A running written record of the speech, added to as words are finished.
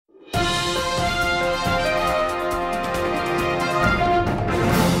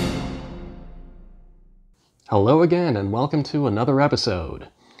Hello again and welcome to another episode.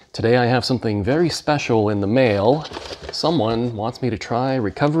 Today I have something very special in the mail. Someone wants me to try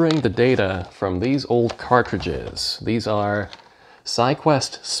recovering the data from these old cartridges. These are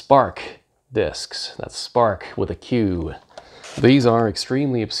SyQuest SparQ discs. That's SparQ with a Q. These are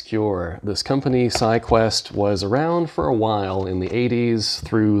extremely obscure. This company, SyQuest, was around for a while in the 80s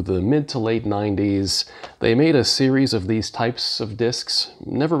through the mid to late 90s. They made a series of these types of discs,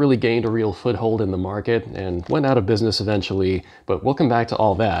 never really gained a real foothold in the market, and went out of business eventually, but we'll come back to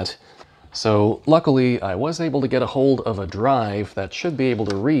all that. So luckily, I was able to get a hold of a drive that should be able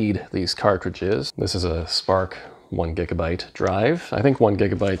to read these cartridges. This is a SparQ 1 gigabyte drive. I think 1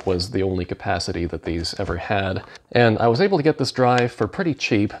 gigabyte was the only capacity that these ever had. And I was able to get this drive for pretty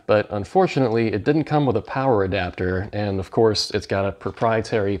cheap, but unfortunately it didn't come with a power adapter. And of course it's got a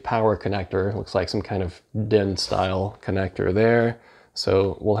proprietary power connector. Looks like some kind of DIN style connector there.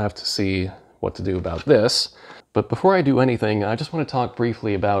 So we'll have to see what to do about this. But before I do anything, I just want to talk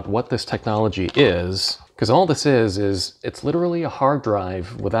briefly about what this technology is. Because all this is it's literally a hard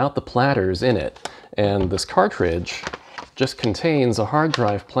drive without the platters in it. And this cartridge just contains a hard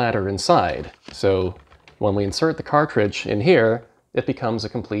drive platter inside. So when we insert the cartridge in here, it becomes a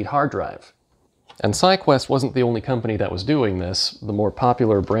complete hard drive. And SyQuest wasn't the only company that was doing this. The more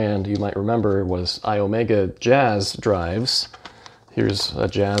popular brand you might remember was iOmega Jazz drives. Here's a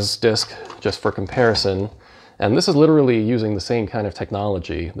Jazz disk just for comparison. And this is literally using the same kind of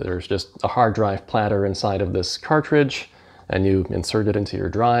technology. There's just a hard drive platter inside of this cartridge, and you insert it into your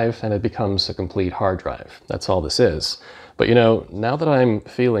drive, and it becomes a complete hard drive. That's all this is. But you know, now that I'm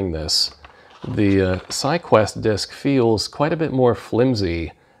feeling this, the SyQuest disk feels quite a bit more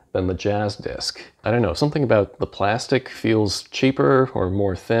flimsy than the Jazz disk. I don't know, something about the plastic feels cheaper or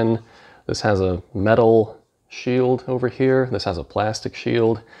more thin. This has a metal shield over here. This has a plastic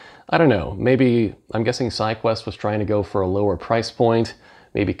shield. I don't know, maybe, I'm guessing SyQuest was trying to go for a lower price point,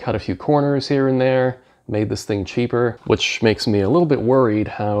 maybe cut a few corners here and there, made this thing cheaper, which makes me a little bit worried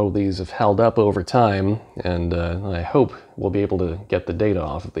how these have held up over time, and I hope we'll be able to get the data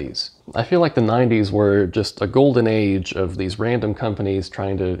off of these. I feel like the 90s were just a golden age of these random companies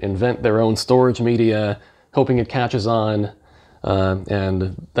trying to invent their own storage media, hoping it catches on.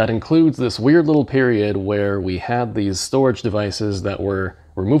 And that includes this weird little period where we had these storage devices that were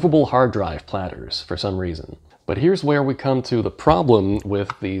removable hard drive platters for some reason. But here's where we come to the problem with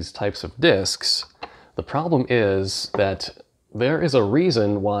these types of disks. The problem is that there is a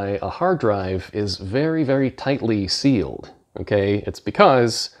reason why a hard drive is very, very tightly sealed, okay? It's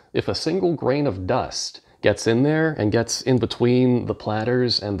because if a single grain of dust gets in there and gets in between the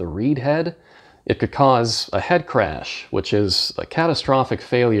platters and the read head, it could cause a head crash, which is a catastrophic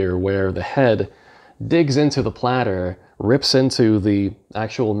failure where the head digs into the platter, rips into the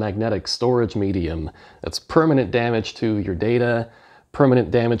actual magnetic storage medium. That's permanent damage to your data, permanent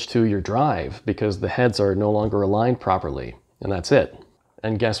damage to your drive, because the heads are no longer aligned properly, and that's it.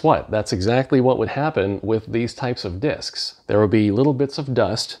 And guess what? That's exactly what would happen with these types of disks. There would be little bits of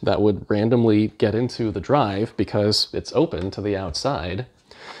dust that would randomly get into the drive because it's open to the outside,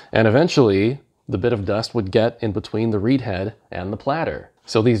 and eventually the bit of dust would get in between the read head and the platter.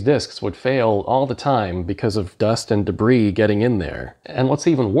 So these disks would fail all the time because of dust and debris getting in there. And what's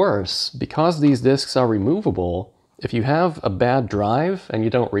even worse, because these disks are removable, if you have a bad drive and you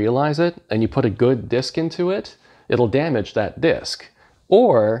don't realize it, and you put a good disk into it, it'll damage that disk.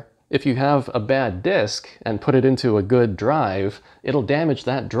 Or if you have a bad disk and put it into a good drive, it'll damage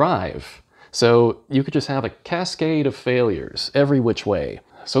that drive. So you could just have a cascade of failures every which way.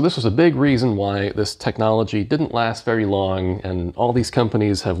 So this was a big reason why this technology didn't last very long, and all these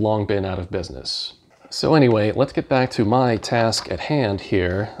companies have long been out of business. So anyway, let's get back to my task at hand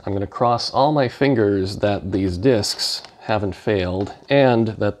here. I'm going to cross all my fingers that these disks haven't failed and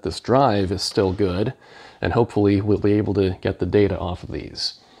that this drive is still good, and hopefully we'll be able to get the data off of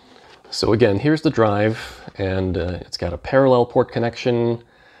these. So again, here's the drive, and it's got a parallel port connection.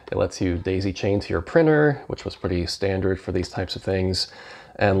 It lets you daisy chain to your printer, which was pretty standard for these types of things.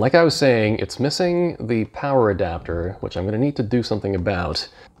 And like I was saying, it's missing the power adapter, which I'm going to need to do something about.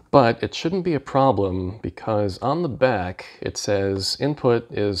 But it shouldn't be a problem because on the back it says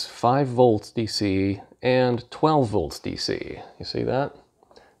input is 5 volts DC and 12 volts DC. You see that?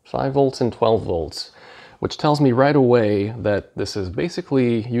 5 volts and 12 volts, which tells me right away that this is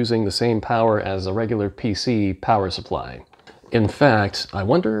basically using the same power as a regular PC power supply. In fact, I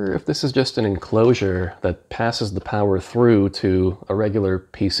wonder if this is just an enclosure that passes the power through to a regular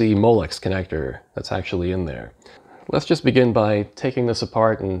PC Molex connector that's actually in there. Let's just begin by taking this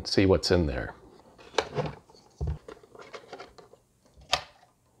apart and see what's in there.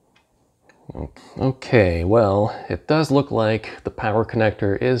 Okay, well, it does look like the power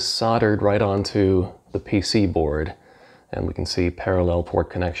connector is soldered right onto the PC board, and we can see parallel port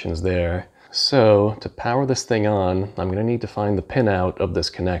connections there. So to power this thing on, I'm going to need to find the pinout of this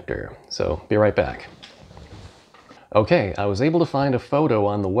connector. So be right back. Okay, I was able to find a photo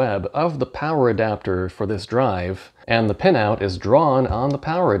on the web of the power adapter for this drive, and the pinout is drawn on the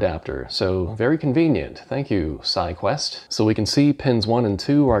power adapter, so very convenient. Thank you, SyQuest. So we can see pins 1 and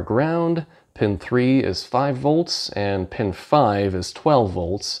 2 are ground, pin 3 is 5 volts, and pin 5 is 12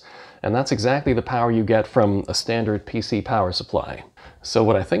 volts, and that's exactly the power you get from a standard PC power supply. So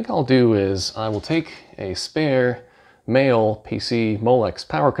what I think I'll do is I will take a spare male PC Molex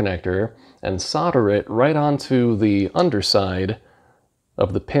power connector and solder it right onto the underside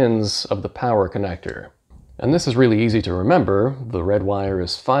of the pins of the power connector. And this is really easy to remember. The red wire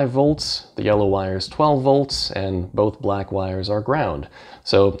is 5 volts, the yellow wire is 12 volts, and both black wires are ground.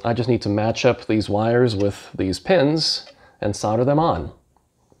 So I just need to match up these wires with these pins and solder them on.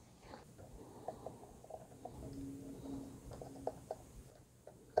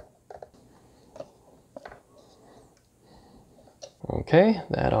 Okay,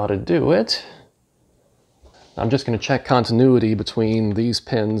 that ought to do it. I'm just going to check continuity between these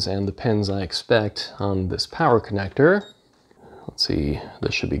pins and the pins I expect on this power connector. Let's see,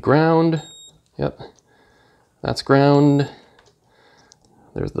 this should be ground. Yep, that's ground.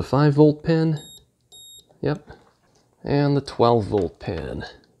 There's the 5 volt pin. Yep, and the 12 volt pin.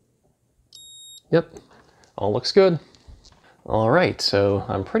 Yep, all looks good. All right, so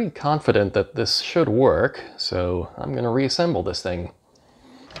I'm pretty confident that this should work, so I'm going to reassemble this thing.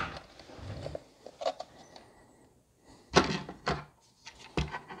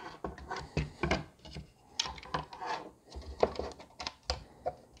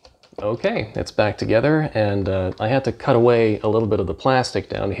 Okay, it's back together, and I had to cut away a little bit of the plastic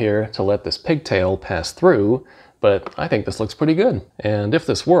down here to let this pigtail pass through, but I think this looks pretty good. And if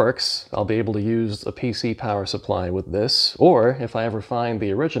this works, I'll be able to use a PC power supply with this, or if I ever find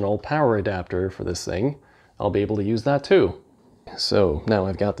the original power adapter for this thing, I'll be able to use that too. So now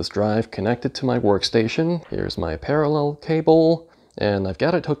I've got this drive connected to my workstation. Here's my parallel cable, and I've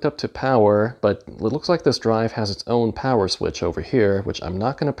got it hooked up to power, but it looks like this drive has its own power switch over here, which I'm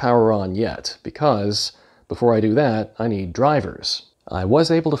not going to power on yet, because before I do that, I need drivers. I was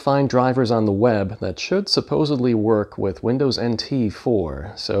able to find drivers on the web that should supposedly work with Windows NT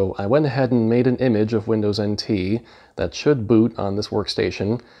 4, so I went ahead and made an image of Windows NT that should boot on this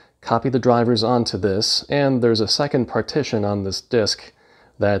workstation, copy the drivers onto this, and there's a second partition on this disk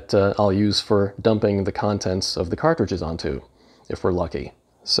that I'll use for dumping the contents of the cartridges onto, if we're lucky.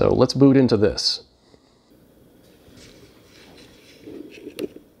 So let's boot into this.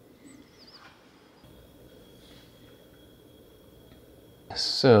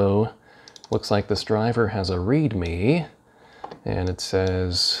 So, looks like this driver has a README, and it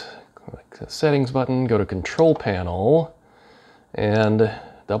says, click the settings button, go to control panel, and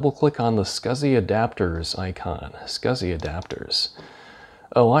double click on the SCSI adapters icon. SCSI adapters.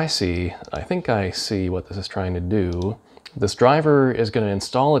 Oh, I see. I think I see what this is trying to do. This driver is going to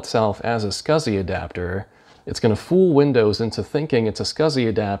install itself as a SCSI adapter. It's going to fool Windows into thinking it's a SCSI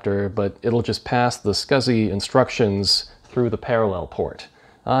adapter, but it'll just pass the SCSI instructions through the parallel port.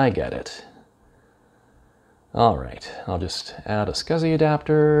 I get it. All right, I'll just add a SCSI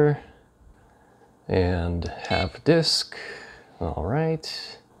adapter and have disk. All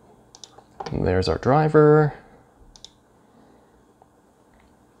right, and there's our driver.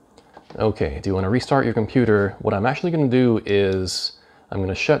 Okay, do you want to restart your computer? What I'm actually going to do is I'm going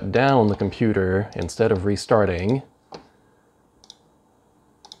to shut down the computer instead of restarting.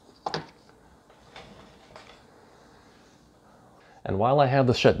 And while I have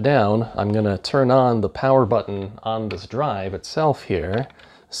this shut down, I'm going to turn on the power button on this drive itself here,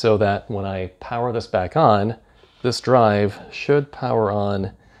 so that when I power this back on, this drive should power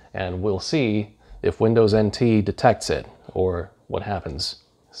on, and we'll see if Windows NT detects it, or what happens.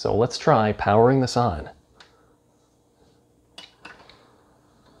 So let's try powering this on.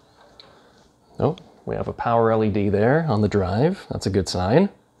 Oh, we have a power LED there on the drive. That's a good sign.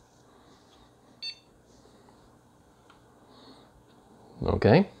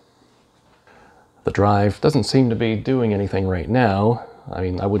 Okay. The drive doesn't seem to be doing anything right now. I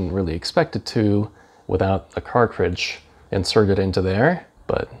mean, I wouldn't really expect it to without a cartridge inserted into there,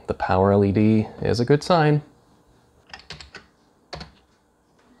 but the power LED is a good sign.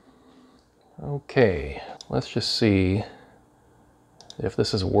 Okay, let's just see if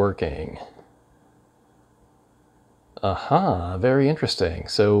this is working. Aha, very interesting.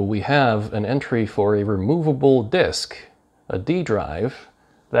 So we have an entry for a removable disk, a D drive,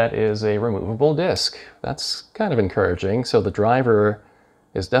 that is a removable disk. That's kind of encouraging. So the driver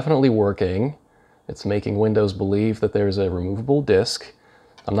is definitely working. It's making Windows believe that there's a removable disk.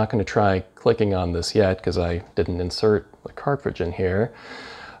 I'm not going to try clicking on this yet because I didn't insert the cartridge in here.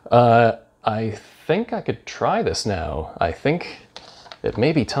 I think I could try this now. I think it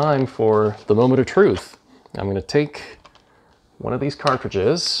may be time for the moment of truth. I'm going to take one of these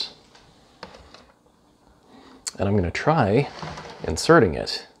cartridges and I'm going to try inserting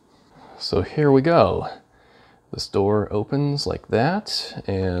it. So here we go. This door opens like that,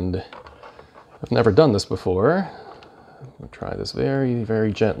 and I've never done this before. I'm going to try this very,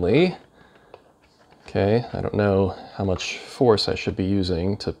 very gently. Okay, I don't know how much force I should be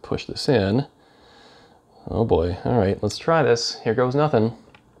using to push this in. Oh boy, all right, let's try this. Here goes nothing.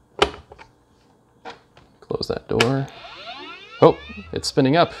 Close that door. Oh, it's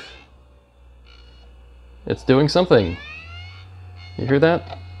spinning up. It's doing something. You hear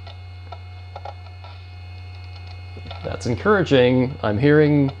that? That's encouraging. I'm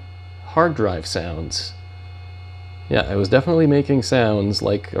hearing hard drive sounds. Yeah, I was definitely making sounds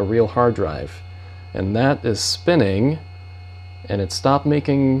like a real hard drive. And that is spinning, and it stopped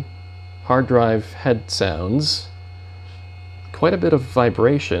making hard drive head sounds. Quite a bit of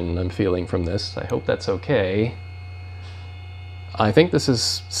vibration I'm feeling from this. I hope that's okay. I think this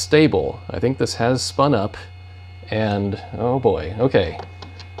is stable. I think this has spun up, and oh boy, okay.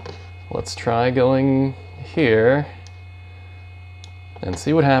 Let's try going here and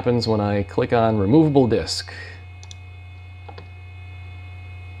see what happens when I click on removable disk.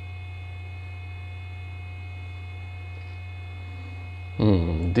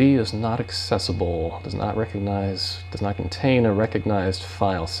 D is not accessible, does not contain a recognized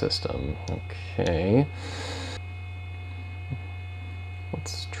file system. Okay.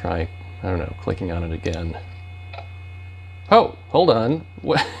 Let's try, I don't know, clicking on it again. Oh, hold on.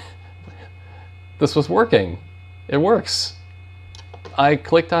 What? This was working. It works. I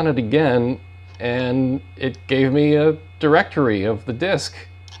clicked on it again and it gave me a directory of the disk.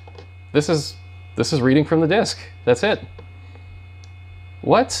 This is reading from the disk. That's it.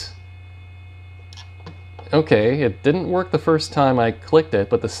 What? Okay, it didn't work the first time I clicked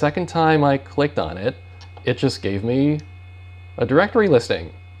it, but the second time I clicked on it, it just gave me a directory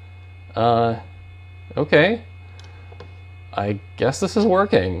listing. Okay. I guess this is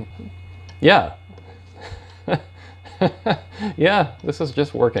working. Yeah. Yeah, this is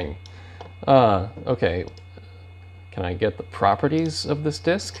just working. Okay. Can I get the properties of this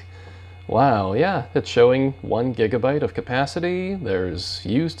disk? Wow, yeah, it's showing 1 GB of capacity. There's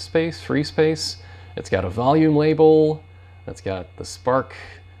used space, free space. It's got a volume label. It's got the SparQ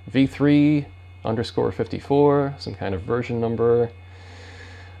v3_54, some kind of version number.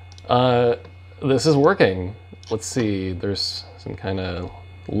 This is working. Let's see, there's some kind of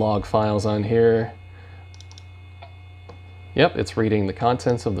log files on here. Yep, it's reading the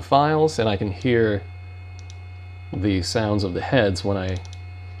contents of the files, and I can hear the sounds of the heads when I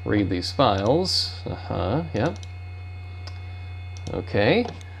read these files. Yep. Okay.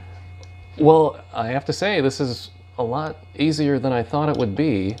 Well, I have to say, this is a lot easier than I thought it would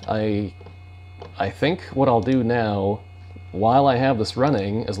be. I think what I'll do now, while I have this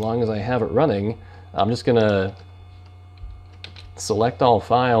running, as long as I have it running, I'm just gonna select all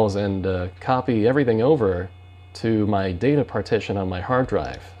files and copy everything over to my data partition on my hard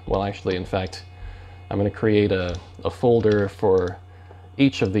drive. Well, actually, in fact, I'm gonna create a folder for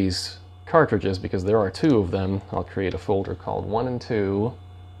each of these cartridges because there are 2 of them. I'll create a folder called 1 and 2.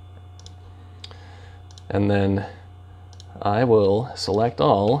 And then I will select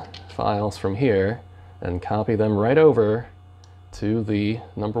all files from here and copy them right over to the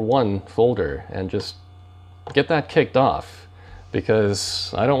number 1 folder and just get that kicked off,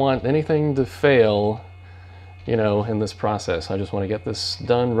 because I don't want anything to fail, you know, in this process. I just want to get this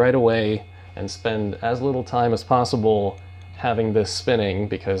done right away and spend as little time as possible having this spinning,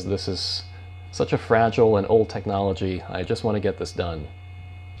 because this is such a fragile and old technology. I just want to get this done.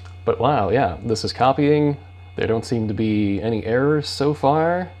 But wow, yeah, this is copying. There don't seem to be any errors so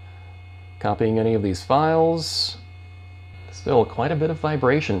far copying any of these files. Still quite a bit of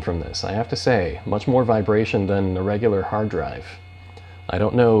vibration from this, I have to say. Much more vibration than a regular hard drive. I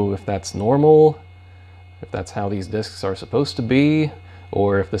don't know if that's normal, if that's how these disks are supposed to be,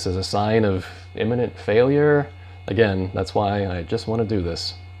 or if this is a sign of imminent failure. Again, that's why I just want to do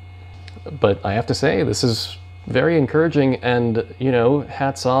this. But I have to say, this is very encouraging, and, you know,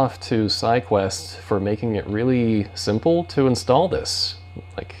 hats off to SyQuest for making it really simple to install this.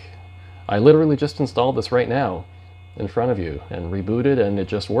 Like, I literally just installed this right now in front of you and rebooted, and it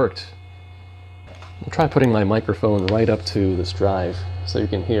just worked. I'll try putting my microphone right up to this drive so you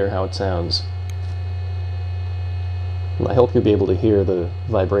can hear how it sounds. And I hope you'll be able to hear the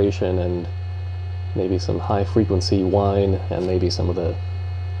vibration and maybe some high frequency whine and maybe some of the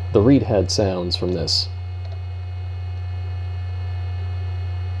read head sounds from this.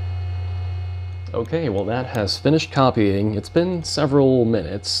 Okay, well that has finished copying. It's been several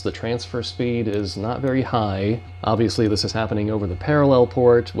minutes. The transfer speed is not very high. Obviously this is happening over the parallel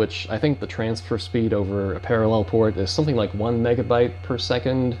port, which I think the transfer speed over a parallel port is something like 1 megabyte per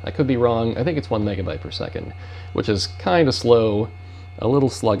second. I could be wrong. I think it's 1 megabyte per second, which is kind of slow, a little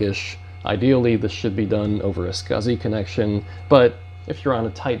sluggish. Ideally this should be done over a SCSI connection, but if you're on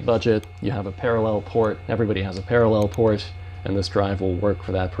a tight budget, you have a parallel port, everybody has a parallel port, and this drive will work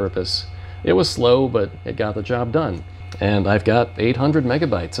for that purpose. It was slow, but it got the job done. And I've got 800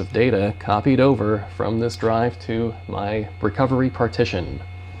 megabytes of data copied over from this drive to my recovery partition.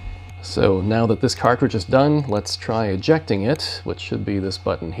 So now that this cartridge is done, let's try ejecting it, which should be this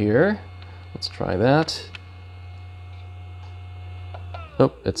button here. Let's try that.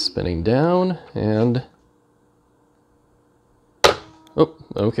 Oh, it's spinning down, and... oh,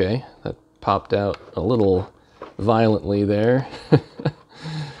 okay, that popped out a little violently there.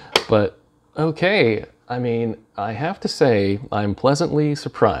 But okay, I mean, I have to say I'm pleasantly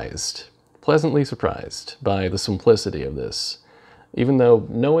surprised by the simplicity of this. Even though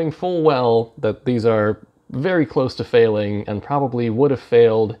knowing full well that these are very close to failing and probably would have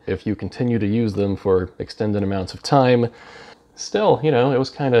failed if you continue to use them for extended amounts of time, still, you know, it was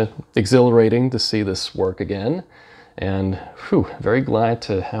kind of exhilarating to see this work again. And whew, very glad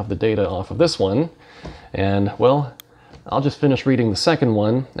to have the data off of this one. And well, I'll just finish reading the second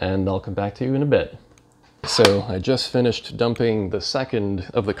one and I'll come back to you in a bit. So I just finished dumping the second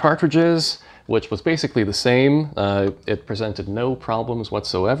of the cartridges, which was basically the same. It presented no problems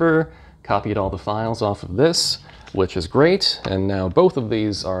whatsoever. Copied all the files off of this, which is great. And now both of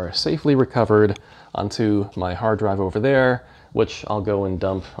these are safely recovered onto my hard drive over there, which I'll go and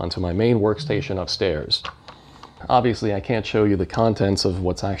dump onto my main workstation upstairs. Obviously, I can't show you the contents of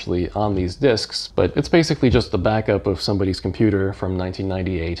what's actually on these disks, but it's basically just the backup of somebody's computer from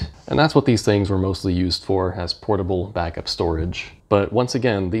 1998. And that's what these things were mostly used for, as portable backup storage. But once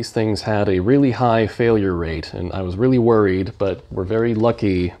again, these things had a really high failure rate, and I was really worried, but we're very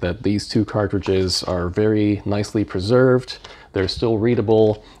lucky that these two cartridges are very nicely preserved. They're still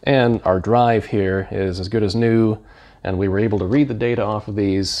readable, and our drive here is as good as new, and we were able to read the data off of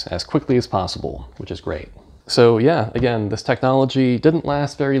these as quickly as possible, which is great. So yeah, again, this technology didn't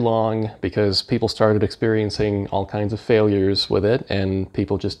last very long because people started experiencing all kinds of failures with it and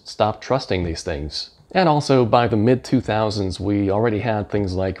people just stopped trusting these things. And also by the mid-2000s, we already had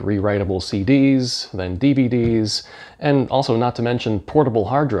things like rewritable CDs, then DVDs, and also not to mention portable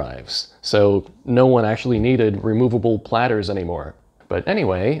hard drives. So no one actually needed removable platters anymore. But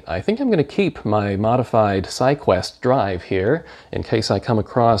anyway, I think I'm going to keep my modified SyQuest drive here in case I come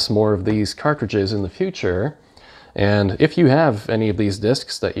across more of these cartridges in the future. And if you have any of these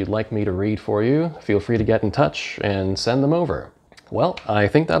discs that you'd like me to read for you, feel free to get in touch and send them over. Well, I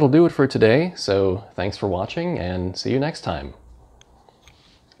think that'll do it for today, so thanks for watching and see you next time.